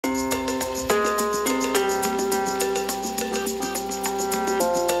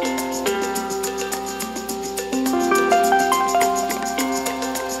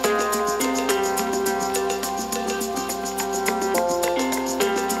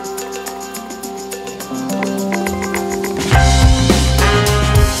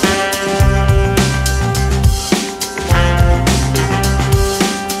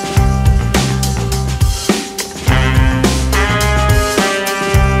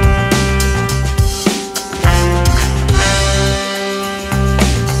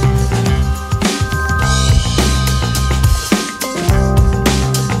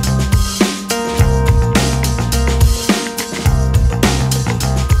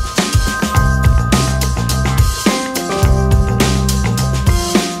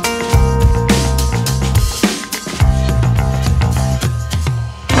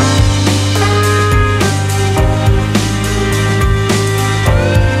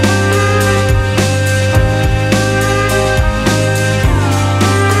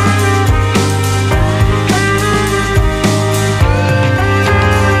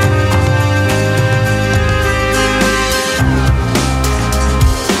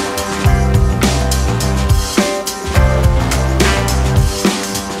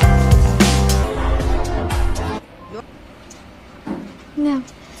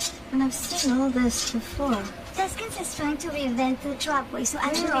this before. Deskins is trying to reinvent the driveway, so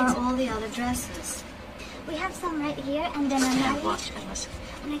actually Where are it's... all the other dresses? We have some right here, and then I another. can't watch and listen.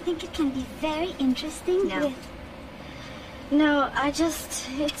 And I think it can be very interesting with... No,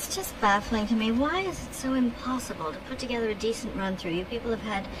 it's just baffling to me. Why is it so impossible to put together a decent run-through? You people have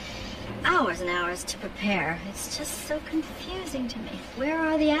had hours and hours to prepare. It's just so confusing to me. Where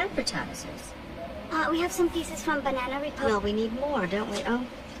are the advertisers? We have some pieces from Banana Republic. Well, we need more, don't we? Oh,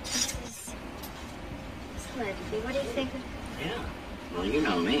 this is good. What do you think? Yeah. Well, you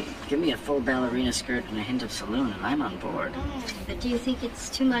know me. Give me a full ballerina skirt and a hint of saloon, and I'm on board. But do you think it's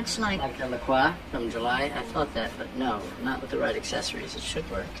too much like... Like a La Croix from July? I thought that, but no, not with the right accessories. It should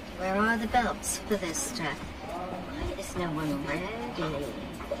work. Where are the belts for this stuff? Why is no one ready?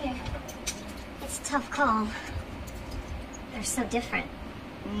 Here. It's a tough call. They're so different.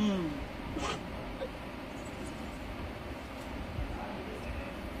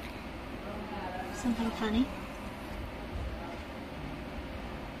 Something funny?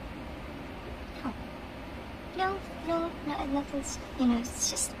 No, nothing's,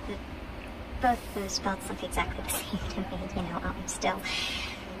 it's just that both those belts look exactly the same to me, I'm still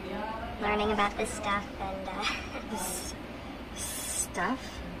learning about this stuff and, This stuff?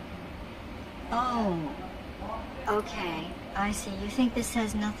 Oh, okay, I see. You think this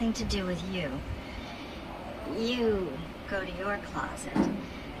has nothing to do with you. You go to your closet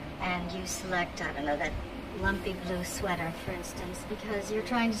and you select, I don't know, that lumpy blue sweater, for instance, because you're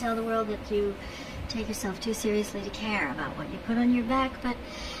trying to tell the world that you take yourself too seriously to care about what you put on your back, but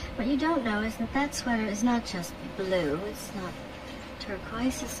what you don't know is that that sweater is not just blue, it's not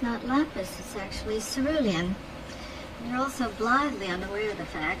turquoise, it's not lapis, it's actually cerulean. And you're also blithely unaware of the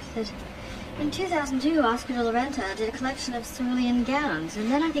fact that in 2002, Oscar de la Renta did a collection of cerulean gowns, and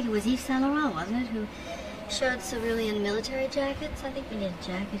then I think it was Yves Saint Laurent, wasn't it, who showed cerulean military jackets? I think we need a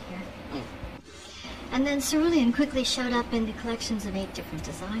jacket here. And then cerulean quickly showed up in the collections of 8 different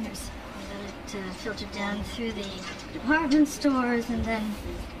designers. And then it filtered down through the department stores and then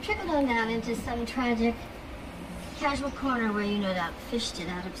trickled on down into some tragic casual corner where you no doubt fished it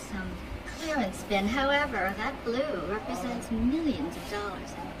out of some clearance bin. However, that blue represents millions of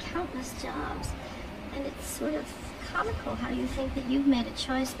dollars and countless jobs. And it's sort of comical how you think that you've made a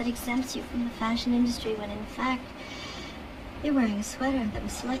choice that exempts you from the fashion industry when in fact you're wearing a sweater that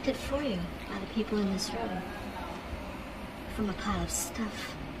was selected for you by the people in this room from a pile of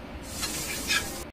stuff.